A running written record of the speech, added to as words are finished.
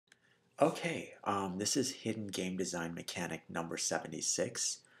Okay, this is Hidden Game Design Mechanic number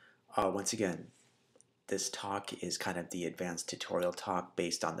 76. Once again, this talk is kind of the advanced tutorial talk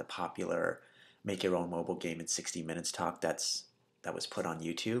based on the popular Make Your Own Mobile Game in 60 Minutes talk that was put on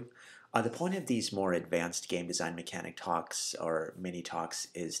YouTube. The point of these more advanced game design mechanic talks or mini talks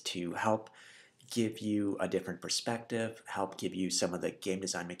is to help give you a different perspective, help give you some of the game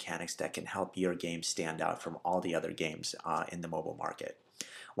design mechanics that can help your game stand out from all the other games in the mobile market.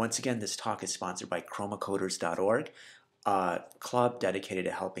 Once again, this talk is sponsored by chromacoders.org, a club dedicated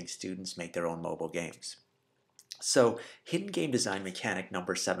to helping students make their own mobile games. So, Hidden Game Design Mechanic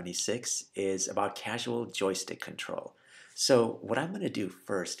number 76 is about casual joystick control. So, what I'm going to do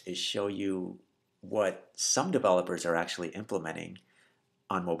first is show you what some developers are actually implementing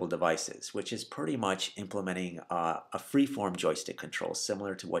on mobile devices, which is pretty much implementing a freeform joystick control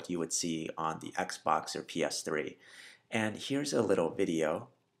similar to what you would see on the Xbox or PS3. And here's a little video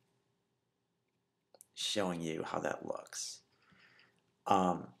showing you how that looks.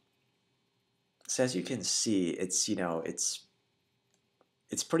 So as you can see, it's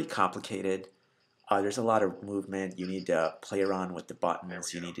pretty complicated. There's a lot of movement. You need to play around with the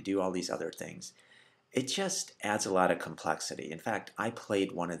buttons. You need to do all these other things. It just adds a lot of complexity. In fact, I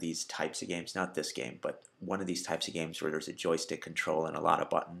played one of these types of games, not this game, but one of these types of games where there's a joystick control and a lot of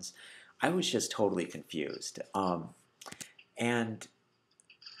buttons. I was just totally confused. And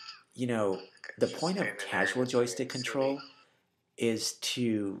the point of casual joystick control is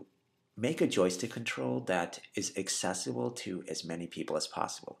to make a joystick control that is accessible to as many people as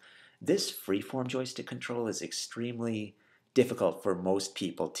possible. This freeform joystick control is extremely difficult for most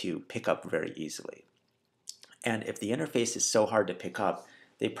people to pick up very easily. And if the interface is so hard to pick up,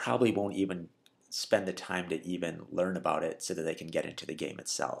 they probably won't even spend the time to even learn about it so that they can get into the game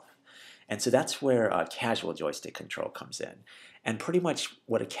itself. And so that's where casual joystick control comes in. And pretty much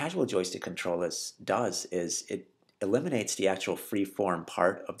what a casual joystick control does is it eliminates the actual free-form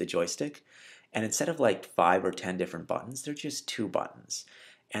part of the joystick. And instead of like 5 or 10 different buttons, they're just 2 buttons.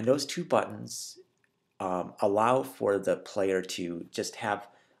 And those 2 buttons allow for the player to just have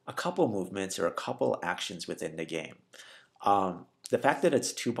a couple movements or a couple actions within the game. The fact that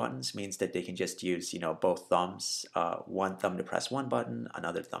it's 2 buttons means that they can just use, both thumbs, one thumb to press one button,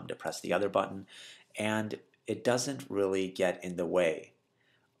 another thumb to press the other button, and it doesn't really get in the way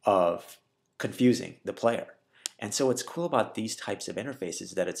of confusing the player. And so what's cool about these types of interfaces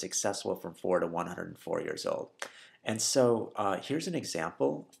is that it's accessible from 4 to 104 years old. And so here's an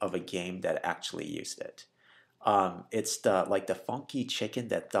example of a game that actually used it. It's the funky chicken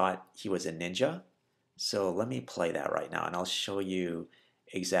that thought he was a ninja. So let me play that right now, and I'll show you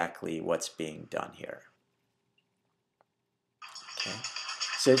exactly what's being done here. Okay.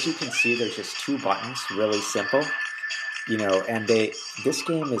 So as you can see, there's just 2 buttons, really simple. And this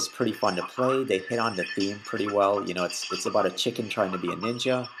game is pretty fun to play. They hit on the theme pretty well. It's about a chicken trying to be a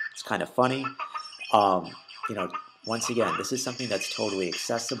ninja. It's kind of funny. Once again, this is something that's totally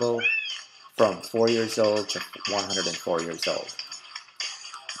accessible from 4 years old to 104 years old.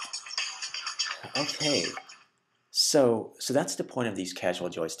 Okay, so that's the point of these casual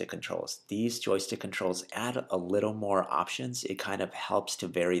joystick controls. These joystick controls add a little more options. It kind of helps to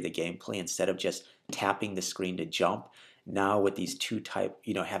vary the gameplay instead of just tapping the screen to jump. Now with these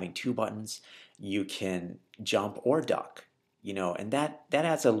having 2 buttons, you can jump or duck, and that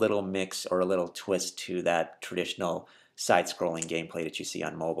adds a little mix or a little twist to that traditional side-scrolling gameplay that you see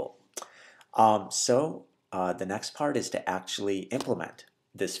on mobile. The next part is to actually implement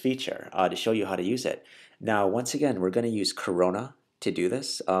this feature to show you how to use it. Now, once again, we're going to use Corona to do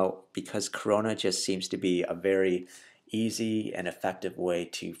this because Corona just seems to be a very easy and effective way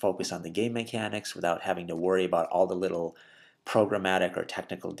to focus on the game mechanics without having to worry about all the little programmatic or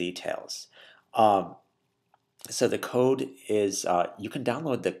technical details. So the code is, you can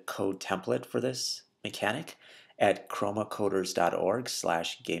download the code template for this mechanic at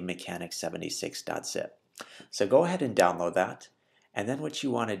chromacoders.org/gamemechanic76.zip. So go ahead and download that. And then what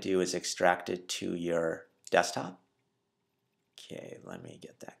you want to do is extract it to your desktop. Okay, let me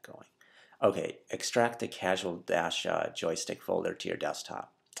get that going. Okay, extract the casual joystick folder to your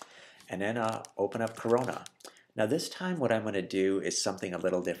desktop. And then open up Corona. Now this time what I'm going to do is something a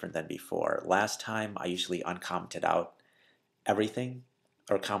little different than before. Last time I usually uncommented out everything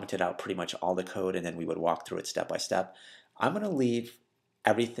or commented out pretty much all the code and then we would walk through it step by step. I'm going to leave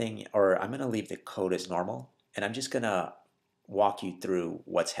everything, or I'm going to leave the code as normal, and I'm just going to walk you through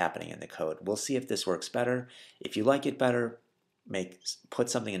what's happening in the code. We'll see if this works better. If you like it better, put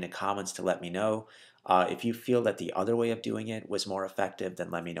something in the comments to let me know. If you feel that the other way of doing it was more effective,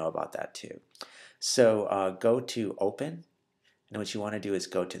 then let me know about that too. So go to Open, And what you want to do is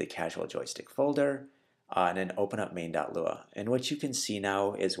go to the casual joystick folder and then open up main.lua. And what you can see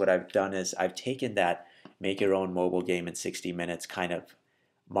now is what I've done is I've taken that make your own mobile game in 60 minutes kind of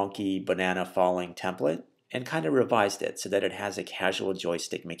monkey banana falling template and kind of revised it so that it has a casual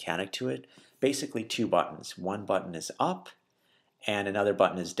joystick mechanic to it. Basically two buttons. One button is up and another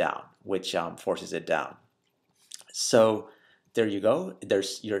button is down, which forces it down. So there you go.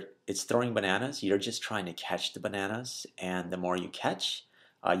 It's throwing bananas. You're just trying to catch the bananas, and the more you catch,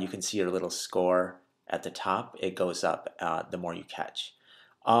 you can see your little score at the top. It goes up the more you catch.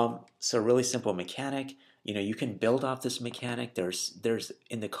 So really simple mechanic. You can build off this mechanic. There's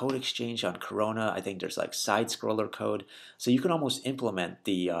in the code exchange on Corona, I think there's like side scroller code. So you can almost implement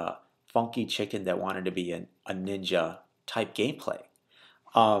the funky chicken that wanted to be a ninja type gameplay.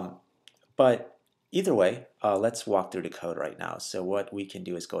 Um, but either way, let's walk through the code right now. So what we can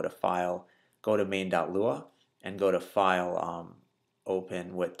do is go to File, go to main.lua, and go to File,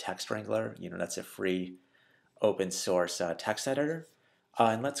 Open with Text Wrangler. That's a free open source text editor.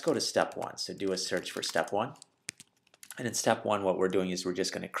 And let's go to step one. So do a search for step one. And in step one, what we're doing is we're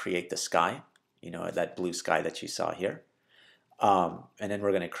just going to create the sky, that blue sky that you saw here. And then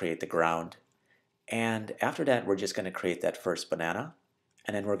we're going to create the ground. And after that, we're just going to create that first banana.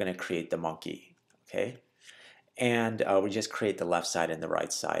 And then we're going to create the monkey, okay? And we just create the left side and the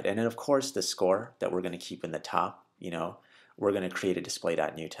right side. And then, of course, the score that we're going to keep in the top, we're going to create a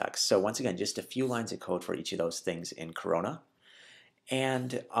display.new text. So once again, just a few lines of code for each of those things in Corona.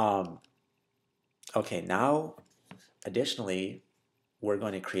 And, okay, now, additionally, we're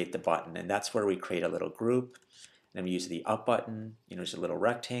going to create the button. And that's where we create a little group. And then we use the up button, there's a little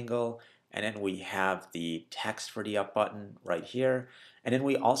rectangle. And then we have the text for the up button right here. And then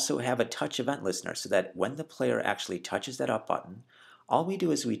we also have a touch event listener so that when the player actually touches that up button, all we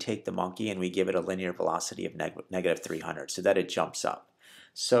do is we take the monkey and we give it a linear velocity of negative 300 so that it jumps up.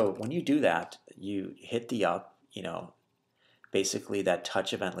 So when you do that, you hit the up, basically that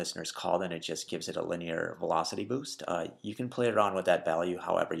touch event listener is called and it just gives it a linear velocity boost. You can play around with that value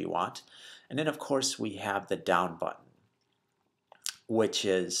however you want. And then of course we have the down button, which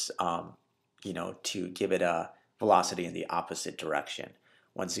is to give it a velocity in the opposite direction.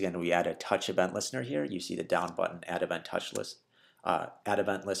 Once again, we add a touch event listener here. You see the down button, add event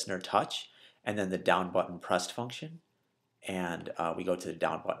listener touch, and then the down button pressed function. And we go to the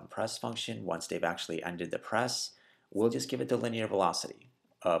down button press function. Once they've actually ended the press, we'll just give it the linear velocity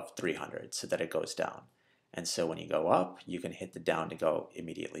of 300 so that it goes down. And so when you go up, you can hit the down to go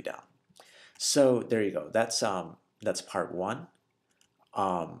immediately down. So there you go. That's part one.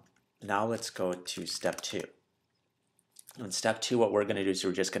 Now let's go to step two. In step two, what we're going to do is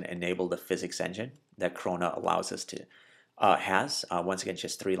we're just going to enable the physics engine that Corona allows us to has. Once again,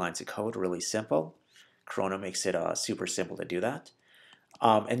 just 3 lines of code, really simple. Corona makes it super simple to do that.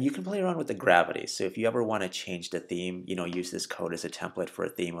 And you can play around with the gravity. So if you ever want to change the theme, use this code as a template for a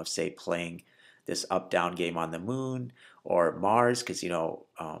theme of, say, playing this up-down game on the moon or Mars, because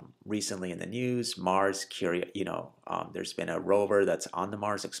recently in the news, Mars, there's been a rover that's on the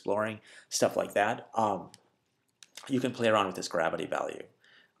Mars exploring, stuff like that. You can play around with this gravity value.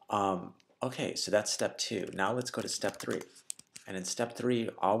 Okay, so that's step two. Now let's go to step three. And in step three,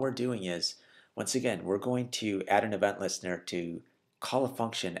 all we're doing is, once again, we're going to add an event listener to call a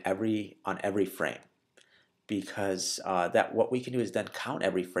function on every frame. Because what we can do is then count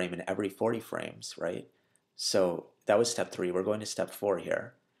every frame in every 40 frames, right? So that was step 3. We're going to step 4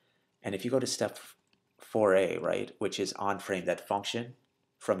 here. And if you go to step 4a, right, which is on frame that function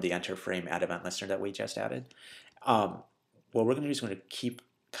from the enter frame add event listener that we just added, what we're going to do is we're going to keep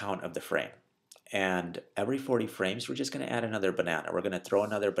count of the frame. And every 40 frames, we're just going to add another banana. We're going to throw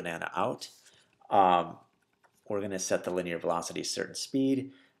another banana out. We're going to set the linear velocity a certain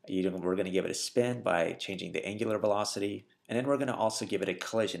speed. We're going to give it a spin by changing the angular velocity. And then we're going to also give it a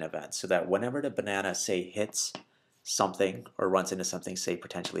collision event so that whenever the banana, say, hits something or runs into something, say,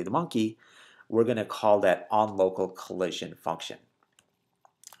 potentially the monkey, we're going to call that onLocal collision function.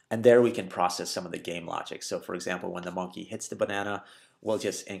 And there we can process some of the game logic. So for example, when the monkey hits the banana, we'll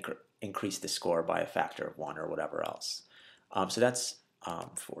just increase the score by a factor of 1 or whatever else. So that's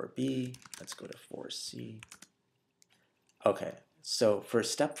 4b. Let's go to 4c. Okay, so for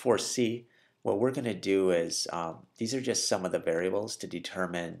step 4c, what we're going to do is, these are just some of the variables to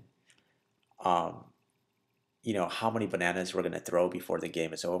determine how many bananas we're going to throw before the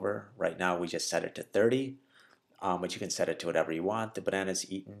game is over. Right now we just set it to 30, but you can set it to whatever you want. The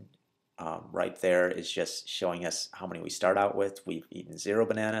bananas eaten right there is just showing us how many we start out with. We've eaten 0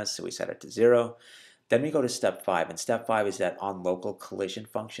 bananas, so we set it to 0. Then we go to step 5, and step 5 is that onLocal collision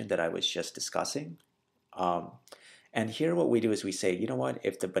function that I was just discussing. And here what we do is we say, you know what,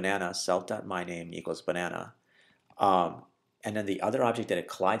 if the banana self.myname equals banana, um, and then the other object that it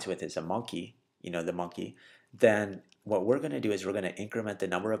collides with is a monkey, the monkey, then what we're going to do is we're going to increment the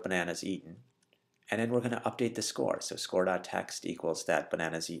number of bananas eaten, and then we're going to update the score. So score.text equals that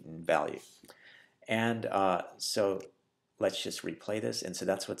bananas eaten value. And so let's just replay this. And so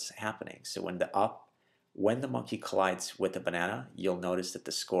that's what's happening. So when the monkey collides with the banana, you'll notice that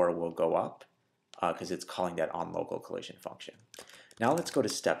the score will go up because it's calling that onLocal collision function. Now let's go to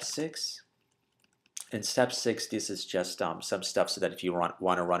step 6. In step 6, this is just some stuff so that if you want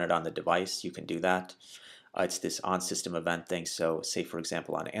to run it on the device, you can do that. It's this on-system event thing. So say, for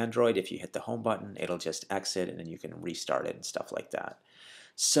example, on Android, if you hit the home button, it'll just exit and then you can restart it and stuff like that.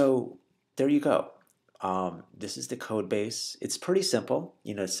 So there you go. This is the code base. It's pretty simple,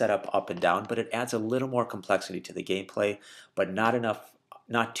 set up and down, but it adds a little more complexity to the gameplay, but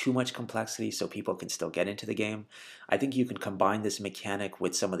not too much complexity so people can still get into the game. I think you can combine this mechanic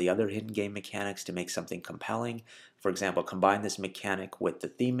with some of the other hidden game mechanics to make something compelling. For example, combine this mechanic with the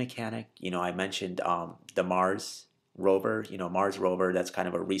theme mechanic. I mentioned the Mars rover, Mars rover, that's kind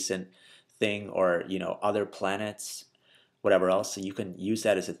of a recent thing, or, other planets, whatever else. So you can use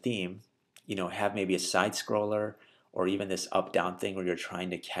that as a theme, have maybe a side scroller or even this up down thing where you're trying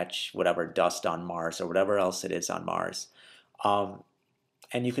to catch whatever dust on Mars or whatever else it is on Mars.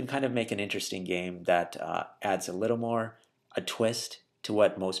 And you can kind of make an interesting game that adds a twist to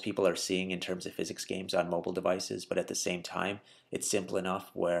what most people are seeing in terms of physics games on mobile devices, but at the same time, it's simple enough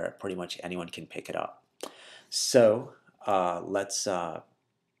where pretty much anyone can pick it up. So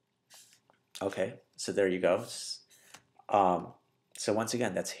okay, so there you go. So once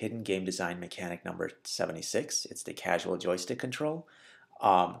again, that's hidden game design mechanic number 76. It's the casual joystick control.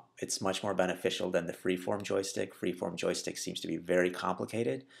 It's much more beneficial than the freeform joystick. Freeform joystick seems to be very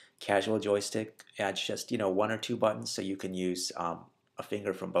complicated. Casual joystick adds just 1 or 2 buttons, so you can use a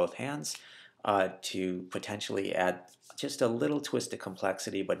finger from both hands to potentially add just a little twist of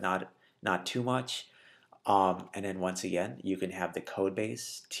complexity, but not too much. And then once again, you can have the code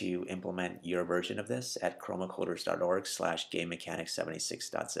base to implement your version of this at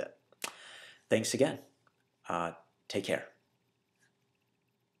chromacoders.org/gamemechanics76.zip. Thanks again. Take care.